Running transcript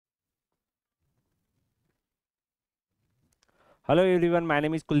Hello everyone, my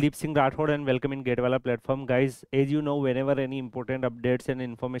name is Kuldeep Singh Rathod and welcome in GateWala platform. Guys, as you know, whenever any important updates and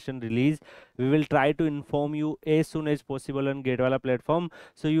information release, we will try to inform you as soon as possible on GateWala platform.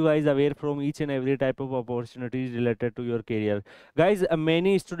 So you guys are aware from each and every type of opportunities related to your career. Guys,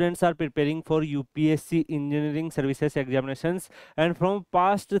 many students are preparing for UPSC engineering services examinations, and from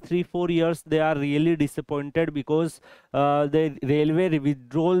past 3-4 years they are really disappointed because the railway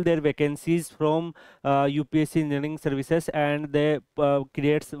withdrew their vacancies from UPSC engineering services, and they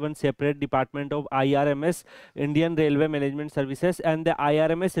creates one separate department of IRMS, Indian Railway Management Services, and the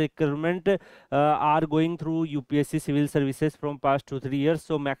IRMS recruitment are going through UPSC civil services from past 2-3 years.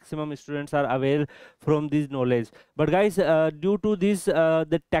 So maximum students are aware from this knowledge. But guys, due to this,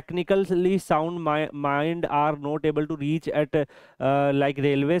 the technically sound mind are not able to reach at like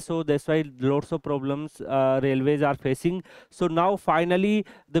railway. So that's why lots of problems railways are facing. So now finally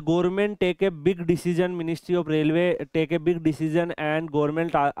the government take a big decision, Ministry of Railway take a big decision, and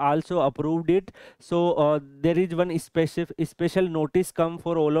government also approved it. So there is one special notice come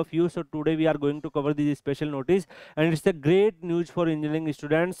for all of you. So today we are going to cover this special notice, and it's a great news for engineering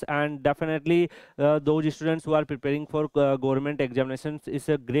students, and definitely those students who are preparing for government examinations, is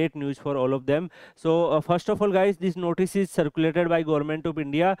a great news for all of them. So first of all guys, this notice is circulated by Government of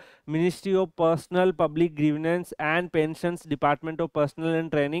India, Ministry of Personal Public Grievance and Pensions, Department of Personnel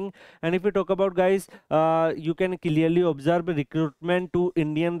and Training. And if we talk about guys, you can clearly observe recruitment to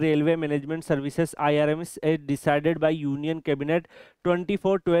Indian Railway Management Services IRMS as decided by Union Cabinet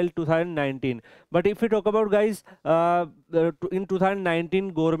 24/12/2019. But if we talk about guys, in 2019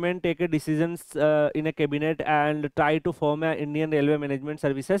 government take a decisions in a cabinet and try to form a Indian Railway Management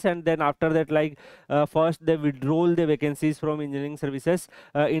Services, and then after that, like first they withdraw the vacancies from engineering services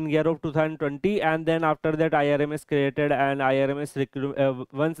in year of 2020, and then after that IRMS created, and IRMS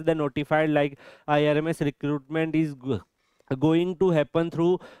once they notified like IRMS recruitment is going to happen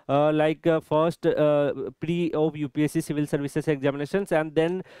through first pre of UPSC civil services examinations, and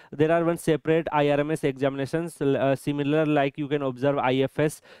then there are one separate IRMS examinations similar, like you can observe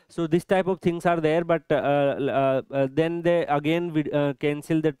IFS. So this type of things are there, but then they again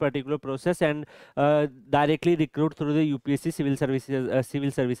cancel that particular process and directly recruit through the UPSC civil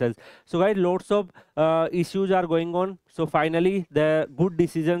services. So guys, lots of issues are going on. So finally the good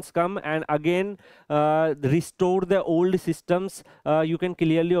decisions come, and again restore the old systems. You can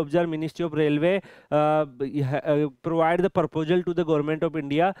clearly observe Ministry of Railway provide the proposal to the Government of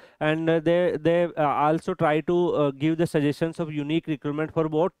India, and they also try to give the suggestions of unique recruitment for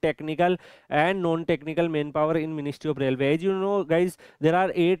both technical and non-technical manpower in Ministry of Railway. As you know guys, there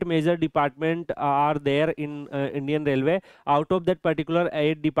are 8 major department are there in Indian Railway. Out of that particular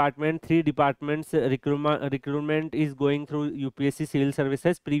 8 department, 3 departments recruitment is going through UPSC civil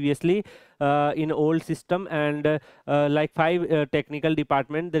services previously in old system, and like 5 technical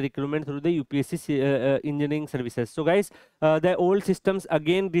department, the recruitment through the UPSC engineering services. So guys, the old systems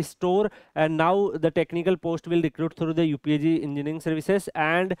again restore, and now the technical post will recruit through the UPSC engineering services,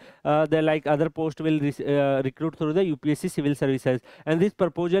 and the like other post will recruit through the UPSC civil services. And this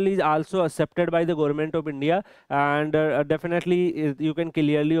proposal is also accepted by the Government of India, and definitely you can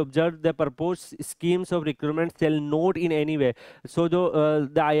clearly observe the proposed schemes of recruitment shall not in any way. So the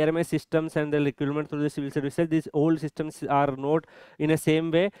IRMS systems and the recruitment through the civil services, these old systems are not in a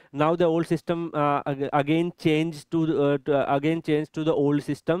same way. Now the old system again changed to the old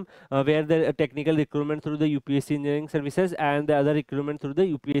system where the technical recruitment through the UPSC engineering services and the other recruitment through the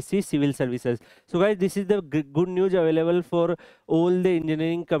UPSC civil services. So guys, this is the good news available for all the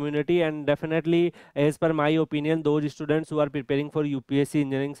engineering community, and definitely as per my opinion, those students who are preparing for UPSC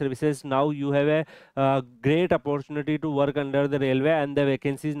engineering services, now you have a great opportunity to work under the railway, and the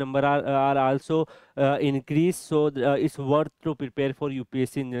vacancies number are also increased. So it's worth to prepare for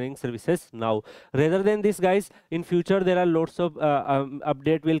UPSC engineering services now. Rather than this guys, in future there are lots of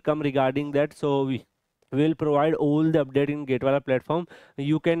update will come regarding that. So we will provide all the update in GateWala platform.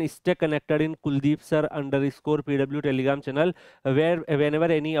 You can stay connected in Kuldeep sir _PW Telegram channel, where whenever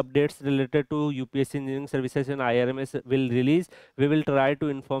any updates related to UPSC engineering services and IRMS will release, we will try to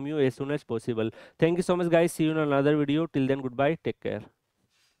inform you as soon as possible. Thank you so much guys. See you in another video. Till then, goodbye. Take care.